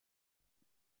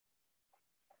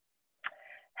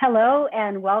Hello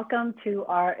and welcome to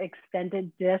our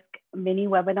extended disc mini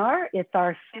webinar. It's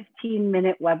our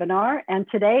 15-minute webinar, and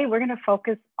today we're going to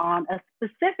focus on a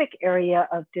specific area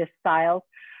of disc styles.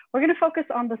 We're going to focus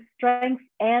on the strengths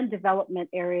and development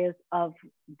areas of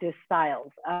disc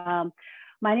styles.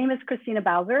 My name is Christina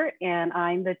Bowser, and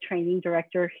I'm the training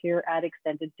director here at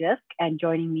Extended Disc. And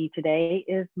joining me today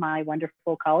is my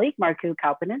wonderful colleague, Markku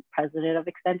Kauppanen, president of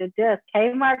Extended Disc.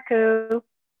 Hey, Markku.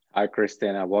 Hi,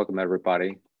 Christina. Welcome,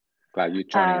 everybody. Glad you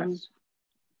joining us.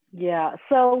 Yeah,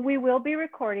 so we will be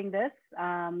recording this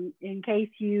in case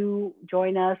you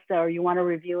join us or you want to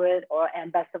review it,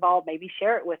 and best of all, maybe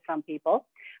share it with some people.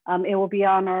 It will be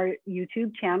on our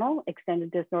YouTube channel,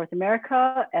 Extended Disc North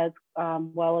America, as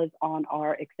well as on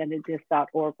our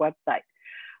extendeddisc.org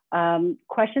website.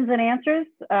 Questions and answers,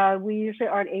 we usually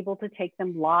aren't able to take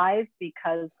them live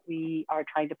because we are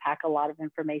trying to pack a lot of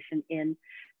information in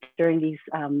during these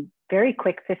very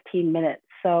quick 15 minutes.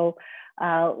 So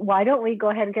why don't we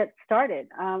go ahead and get started?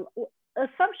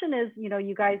 Assumption is,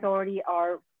 you guys already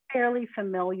are fairly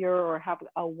familiar or have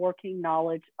a working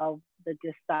knowledge of the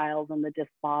disc styles and the disc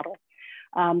model.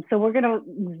 So we're going to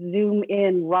zoom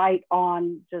in right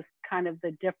on just kind of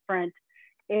the different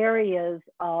areas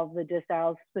of the disc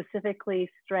styles, specifically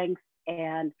strengths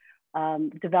and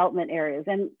development areas.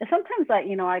 And sometimes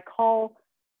I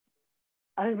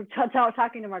was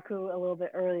talking to Markku a little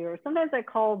bit earlier. Sometimes I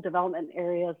call development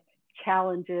areas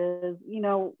challenges.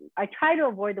 I try to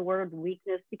avoid the word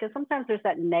weakness because sometimes there's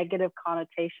that negative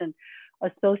connotation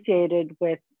associated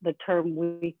with the term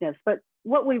weakness. But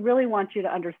what we really want you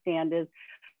to understand is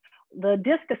the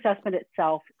disc assessment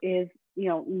itself is,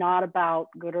 not about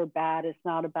good or bad. It's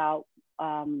not about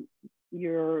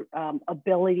your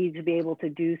ability to be able to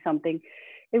do something.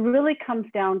 It really comes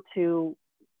down to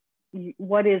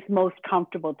what is most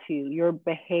comfortable to you, your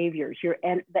behaviors,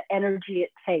 the energy it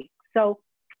takes. So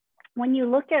when you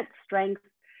look at strengths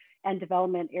and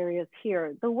development areas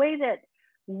here, the way that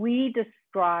we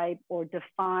describe or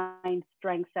define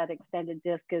strengths at Extended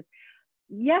Disc is,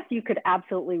 yes, you could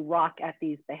absolutely rock at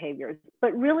these behaviors,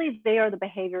 but really they are the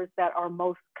behaviors that are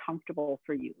most comfortable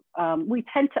for you. We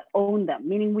tend to own them,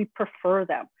 meaning we prefer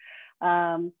them.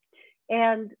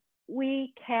 And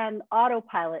we can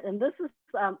autopilot. And this is,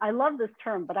 I love this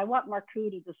term, but I want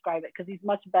Markku to describe it because he's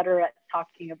much better at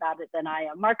talking about it than I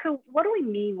am. Markku, what do we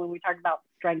mean when we talk about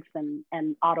strengths and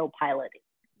autopiloting?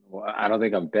 Well, I don't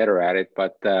think I'm better at it,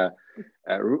 but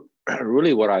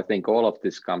really what I think all of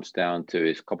this comes down to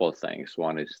is a couple of things.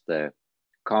 One is the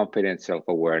confident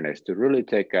self-awareness, to really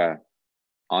take a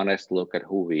honest look at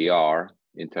who we are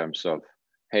in terms of,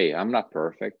 hey, I'm not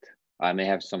perfect. I may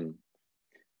have some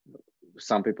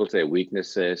people say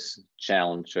weaknesses,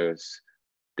 challenges,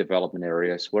 development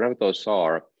areas, whatever those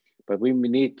are, but we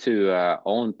need to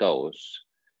own those,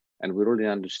 and we really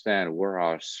understand where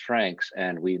our strengths,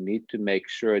 and we need to make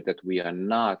sure that we are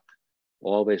not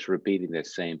always repeating the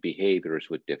same behaviors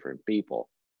with different people.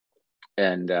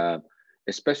 And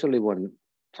especially when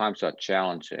times are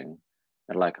challenging,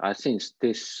 and like I've seen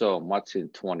this so much in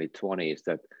 2020, is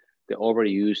that the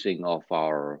overusing of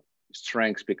our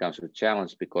strengths becomes a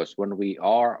challenge, because when we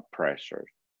are pressured,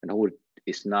 and who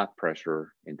is not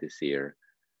pressure in this year,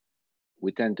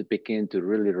 we tend to begin to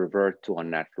really revert to our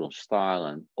natural style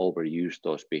and overuse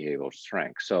those behavioral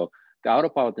strengths. So the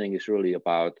autopiloting is really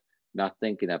about not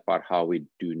thinking about how we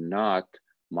do not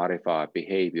modify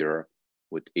behavior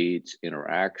with each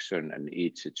interaction and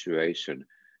each situation.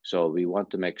 So we want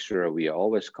to make sure we are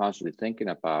always constantly thinking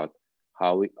about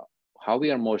how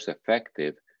we are most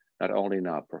effective, not only in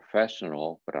our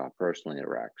professional, but our personal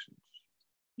interactions.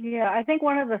 Yeah, I think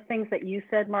one of the things that you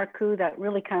said, Markku, that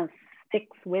really kind of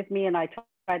sticks with me, and I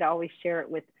try to always share it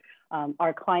with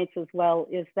our clients as well,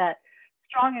 is that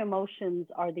strong emotions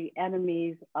are the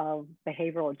enemies of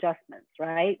behavioral adjustments,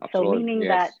 right? Absolutely, so meaning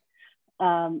yes.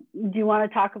 that, do you want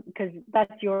to talk, because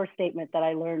that's your statement that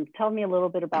I learned. Tell me a little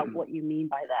bit about what you mean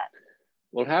by that.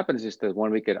 What happens is that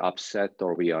when we get upset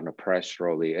or we are under pressure,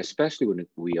 or especially when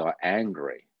we are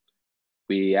angry,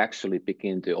 we actually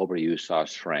begin to overuse our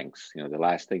strengths. The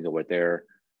last thing that we're there,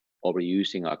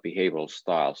 overusing our behavioral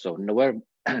style. So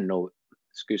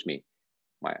excuse me,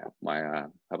 my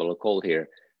have a little cold here,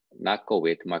 not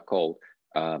COVID, my cold.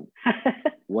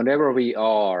 Whenever we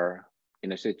are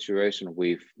in a situation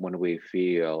when we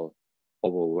feel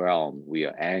overwhelmed, we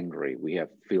are angry,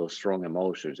 feel strong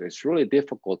emotions, it's really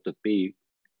difficult to be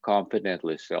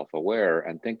confidently self-aware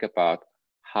and think about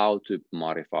how to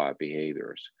modify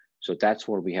behaviors. So that's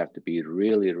where we have to be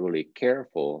really, really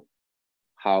careful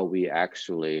how we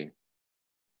actually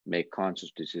make conscious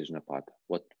decision about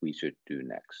what we should do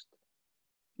next.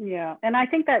 Yeah, and I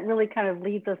think that really kind of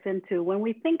leads us into when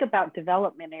we think about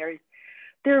development areas,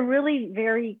 they're really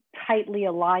very tightly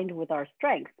aligned with our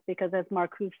strengths because as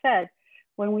Markku said,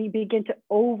 when we begin to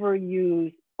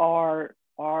overuse our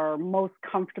most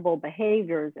comfortable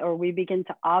behaviors or we begin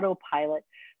to autopilot,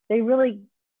 they really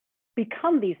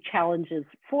become these challenges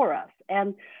for us.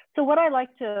 And so what I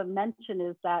like to mention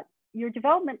is that your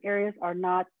development areas are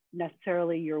not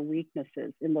necessarily your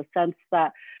weaknesses in the sense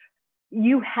that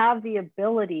you have the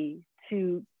ability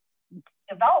to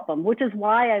develop them, which is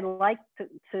why I like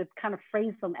to kind of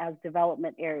phrase them as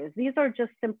development areas. These are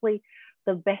just simply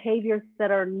the behaviors that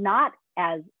are not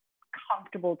as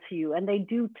comfortable to you, and they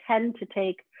do tend to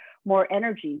take more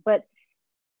energy. But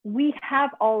we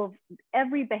have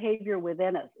every behavior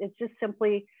within us. It's just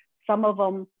simply some of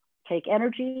them take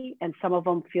energy and some of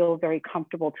them feel very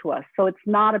comfortable to us. So it's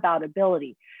not about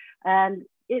ability. And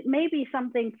it may be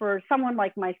something for someone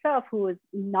like myself who is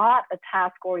not a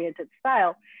task-oriented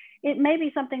style. It may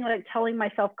be something like telling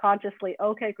myself consciously,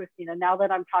 okay, Christina, now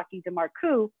that I'm talking to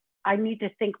Markku, I need to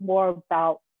think more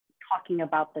about talking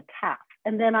about the task,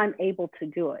 and then I'm able to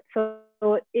do it. So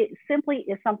it simply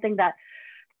is something that,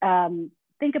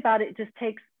 think about it, it just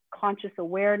takes conscious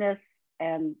awareness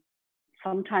and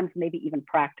sometimes maybe even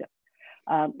practice.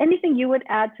 Anything you would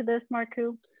add to this,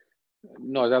 Markku?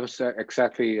 No, that was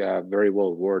exactly very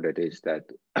well worded. Is that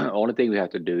only thing we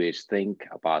have to do is think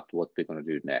about what we're going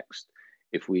to do next.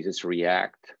 If we just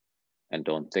react and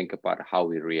don't think about how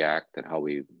we react and how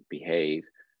we behave,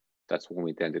 that's when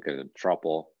we tend to get in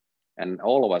trouble. And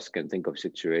all of us can think of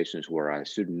situations where I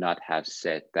should not have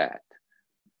said that.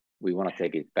 We want to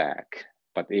take it back.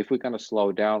 But if we kind of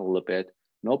slow down a little bit,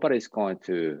 nobody's going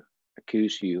to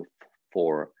accuse you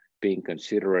for being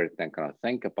considerate and kind of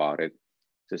think about it.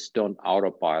 Just don't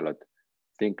autopilot.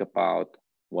 Think about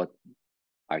what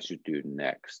I should do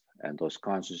next. And those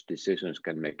conscious decisions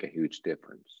can make a huge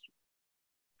difference.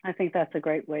 I think that's a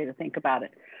great way to think about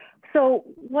it. So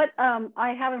what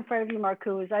I have in front of you,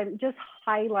 Markku, is I'm just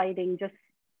highlighting just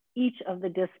each of the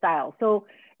DISC styles. So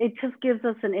it just gives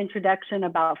us an introduction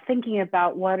about thinking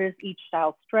about what is each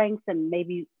style's strengths and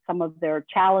maybe some of their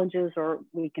challenges, or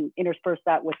we can intersperse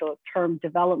that with the term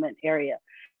development area.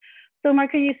 So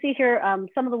Markku, you see here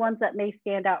some of the ones that may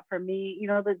stand out for me. You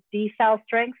know, the D style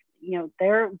strengths, you know,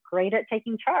 they're great at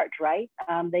taking charge, right?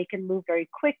 They can move very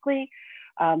quickly.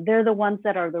 They're the ones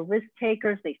that are the risk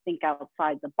takers. They think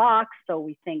outside the box. So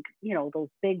we think, you know, those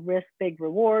big risks, big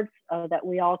rewards that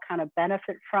we all kind of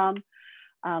benefit from.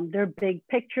 They're big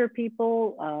picture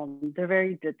people. They're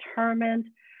very determined.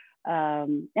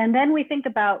 And then we think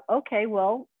about, okay,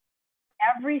 well,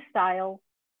 every style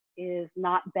is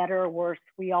not better or worse.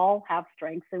 We all have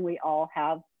strengths and we all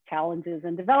have challenges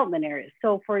and development areas.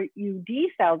 So for you D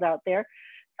styles out there,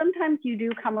 sometimes you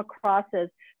do come across as,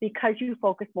 because you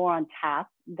focus more on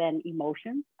tasks than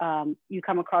emotions, you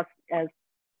come across as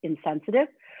insensitive.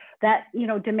 That, you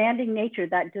know, demanding nature,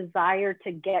 that desire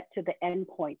to get to the end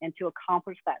point and to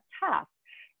accomplish that task,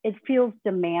 it feels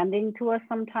demanding to us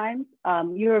sometimes.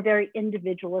 You're a very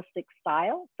individualistic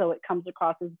style, so it comes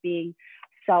across as being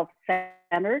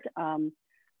self-centered.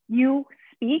 You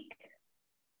speak,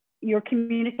 your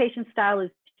communication style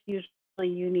is usually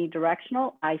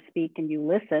unidirectional. I speak and you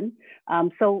listen.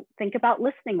 So think about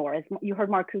listening more. As you heard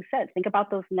Markku said, think about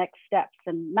those next steps.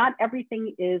 And not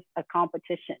everything is a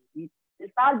competition.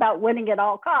 It's not about winning at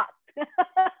all costs.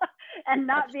 And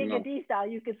not being a D style,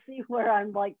 you can see where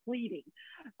I'm like pleading.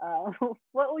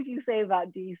 What would you say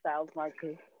about D styles,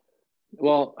 Markku?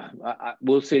 Well,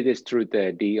 we'll say this through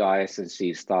the D, I, S, and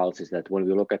C styles is that when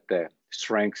we look at the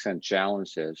strengths and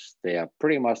challenges, they are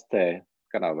pretty much the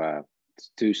kind of a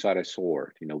two-sided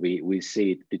sword. You know, we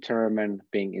see determined,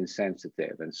 being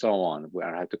insensitive, and so on. We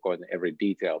don't have to go into every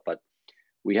detail, but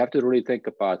we have to really think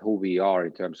about who we are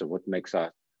in terms of what makes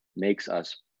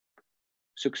us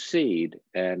succeed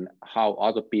and how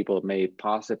other people may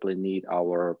possibly need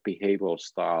our behavioral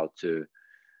style to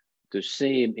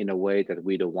seem in a way that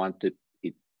we don't want it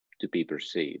to be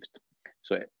perceived.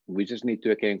 So we just need to,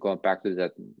 again, going back to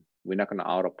that, we're not going to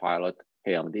autopilot.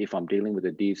 Hey, if I'm dealing with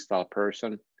a D style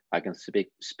person, I can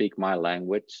speak my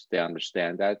language. They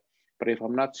understand that. But if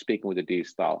I'm not speaking with a D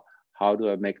style, how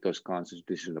do I make those conscious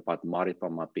decisions about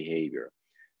modifying my behavior?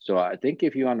 So I think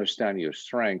if you understand your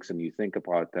strengths and you think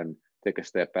about them, take a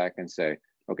step back and say,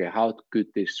 okay, how could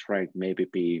this strength maybe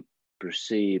be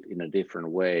perceived in a different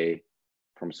way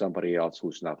from somebody else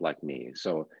who's not like me?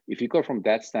 So if you go from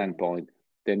that standpoint,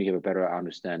 then you have a better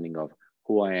understanding of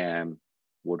who I am,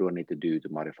 what do I need to do to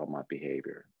modify my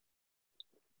behavior?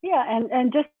 Yeah,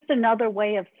 and just another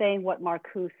way of saying what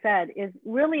Markku said is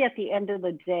really at the end of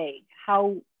the day,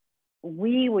 how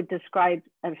we would describe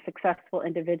a successful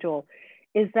individual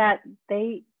is that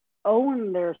they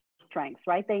own their strengths,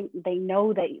 right? They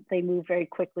know that they move very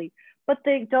quickly, but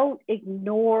they don't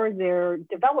ignore their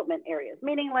development areas.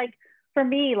 Meaning, like for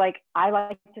me, like I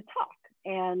like to talk,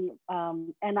 and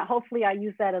hopefully I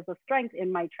use that as a strength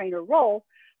in my trainer role.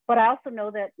 But I also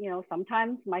know that, you know,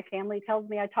 sometimes my family tells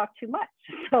me I talk too much.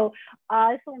 So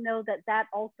I also know that that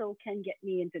also can get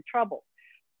me into trouble.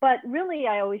 But really,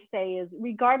 I always say is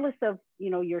regardless of,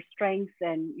 you know, your strengths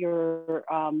and your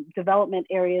development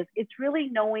areas, it's really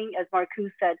knowing, as Markku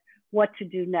said, what to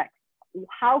do next.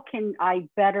 How can I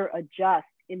better adjust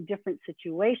in different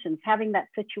situations? Having that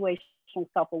situational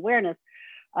self-awareness,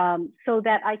 so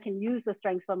that I can use the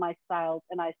strengths of my styles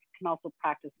and I can also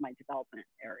practice my development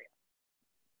area.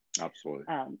 Absolutely.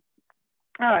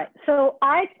 All right, so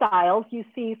I styles, you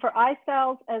see, for I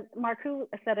styles, as Markku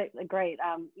said it great,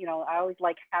 you know, I always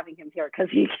like having him here because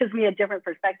he gives me a different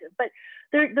perspective, but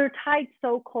they're tied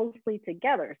so closely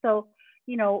together. So,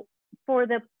 you know, for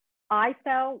the I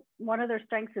style, one of their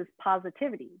strengths is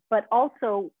positivity, but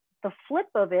also the flip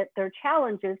of it, their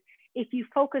challenge is if you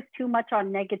focus too much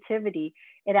on negativity,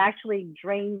 it actually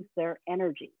drains their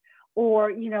energy.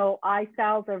 Or, you know, I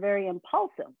styles are very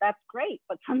impulsive. That's great.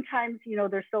 But sometimes, you know,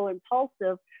 they're so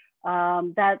impulsive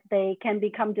that they can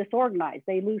become disorganized.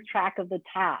 They lose track of the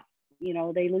task. You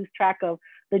know, they lose track of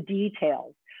the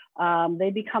details.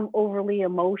 They become overly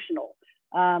emotional.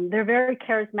 They're very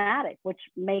charismatic, which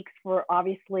makes for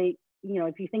obviously, you know,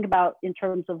 if you think about in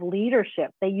terms of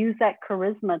leadership, they use that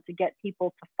charisma to get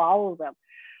people to follow them.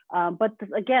 But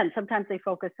again, sometimes they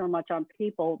focus so much on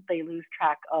people, they lose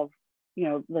track of, you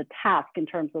know, the task in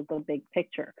terms of the big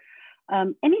picture.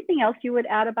 Anything else you would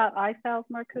add about I styles,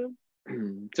 Markku?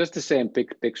 Just the same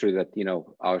big picture that, you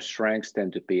know, our strengths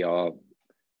tend to be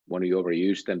when you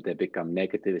overuse them, they become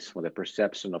negatives for the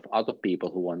perception of other people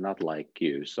who are not like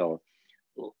you. So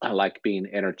I like being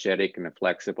energetic and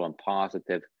flexible and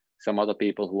positive. Some other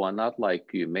people who are not like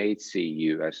you may see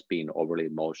you as being overly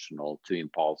emotional, too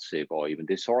impulsive, or even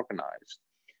disorganized.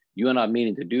 You are not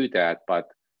meaning to do that, but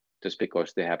just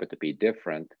because they happen to be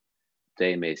different,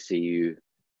 they may see you,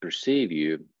 perceive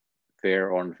you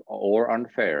fair or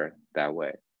unfair that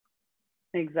way.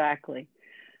 Exactly.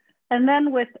 And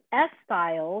then with S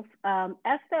styles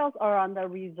are on the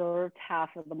reserved half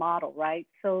of the model, right?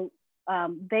 So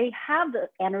they have the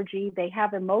energy, they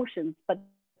have emotions, but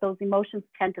those emotions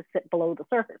tend to sit below the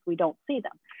surface. We don't see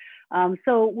them.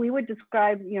 So we would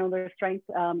describe, you know, their strengths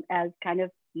as kind of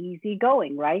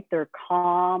easygoing, right? They're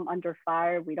calm under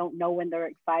fire. We don't know when they're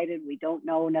excited. We don't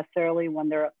know necessarily when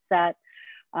they're upset.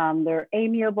 They're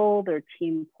amiable. They're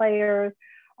team players.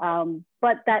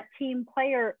 But that team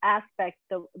player aspect,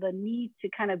 the need to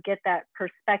kind of get that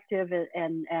perspective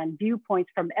and viewpoints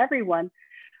from everyone,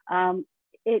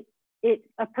 it's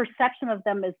a perception of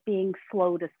them as being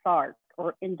slow to start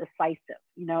or indecisive.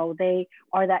 You know, they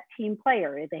are that team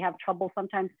player. They have trouble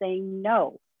sometimes saying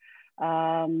no.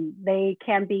 They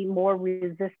can be more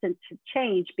resistant to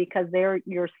change because they're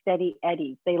your steady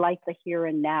eddies. They like the here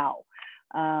and now.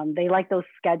 They like those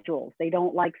schedules. They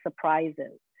don't like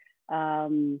surprises.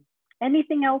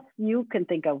 Anything else you can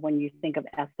think of when you think of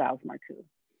S styles, Markku?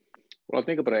 Well, I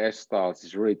think about S styles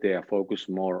is really they are focused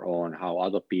more on how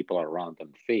other people around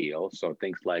them feel. So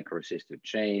things like resistant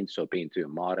change, so being too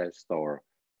modest or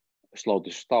slow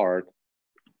to start.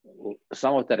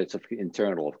 Some of that is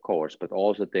internal, of course, but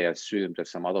also they assume that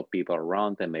some other people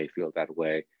around them may feel that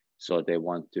way. So they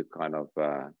want to kind of,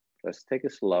 let's take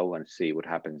it slow and see what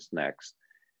happens next.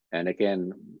 And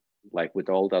again, like with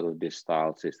all the other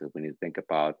styles, is that when you think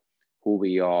about who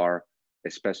we are,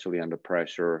 especially under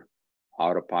pressure,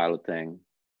 autopiloting,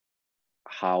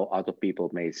 how other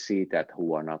people may see that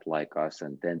who are not like us,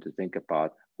 and then to think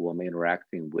about who I'm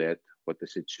interacting with, what the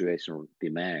situation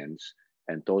demands,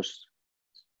 and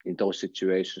in those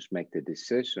situations make the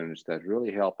decisions that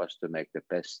really help us to make the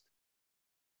best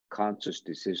conscious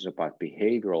decisions about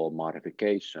behavioral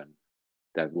modification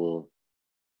that will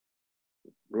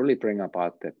really bring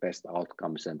about the best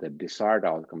outcomes and the desired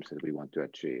outcomes that we want to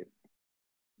achieve.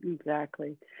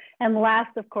 Exactly. And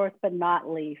last, of course, but not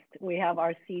least, we have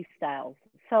our C styles.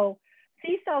 So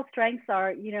C style strengths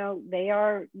are, you know,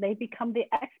 they become the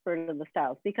expert of the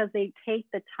styles because they take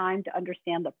the time to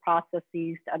understand the processes,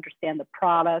 to understand the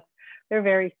products. They're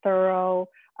very thorough.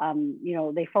 You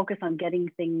know, they focus on getting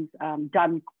things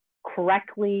done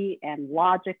correctly and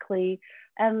logically.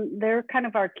 And they're kind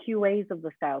of our QAs of the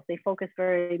styles. They focus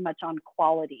very much on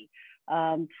quality.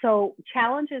 So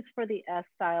challenges for the S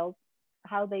styles,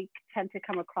 how they tend to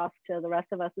come across to the rest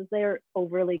of us is they're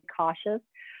overly cautious.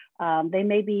 They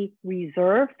may be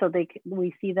reserved, so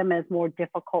we see them as more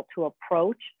difficult to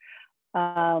approach.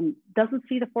 Doesn't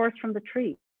see the forest from the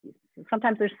trees.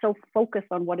 Sometimes they're so focused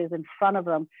on what is in front of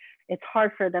them, it's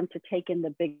hard for them to take in the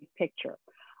big picture.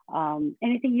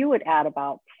 Anything you would add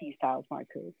about sea styles,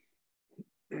 Markku?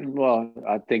 Well,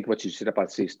 I think what you said about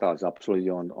sea styles is absolutely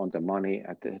on the money.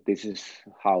 This is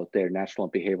how their natural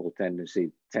behavioral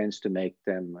tendency tends to make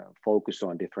them focus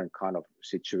on different kind of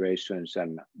situations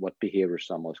and what behaviors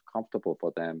are most comfortable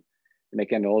for them. And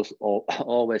again, also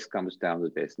always comes down to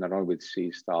this, not only with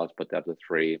sea styles, but the other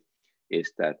three,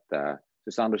 is that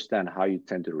just understand how you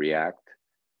tend to react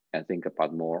and think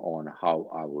about more on how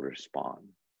I will respond.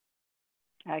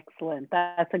 Excellent.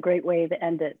 That's a great way to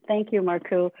end it. Thank you,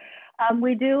 Markku.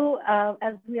 We do,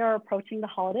 as we are approaching the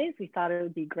holidays, we thought it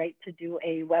would be great to do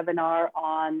a webinar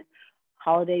on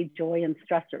holiday joy and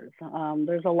stressors.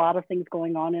 There's a lot of things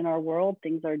going on in our world.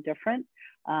 Things are different,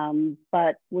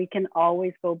 but we can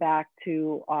always go back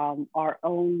to our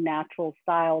own natural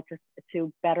style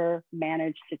to better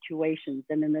manage situations.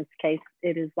 And in this case,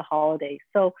 it is the holidays.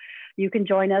 So you can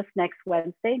join us next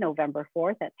Wednesday, November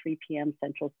 4th at 3 p.m.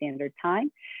 Central Standard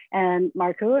Time. And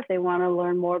Markku, if they want to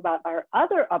learn more about our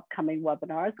other upcoming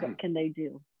webinars, what can they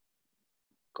do?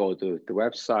 Go to the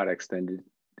website,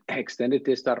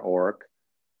 extendedthis.org,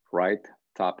 right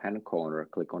top hand corner,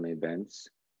 click on events,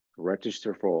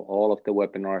 register for all of the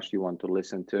webinars you want to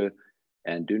listen to,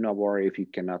 and do not worry if you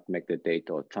cannot make the date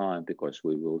or time, because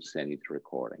we will send you the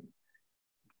recording.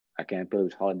 I can't believe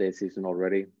it's holiday season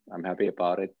already. I'm happy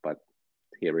about it, but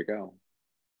here we go.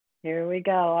 Here we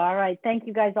go. All right. Thank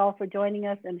you guys all for joining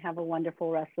us, and have a wonderful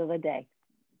rest of the day.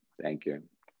 Thank you.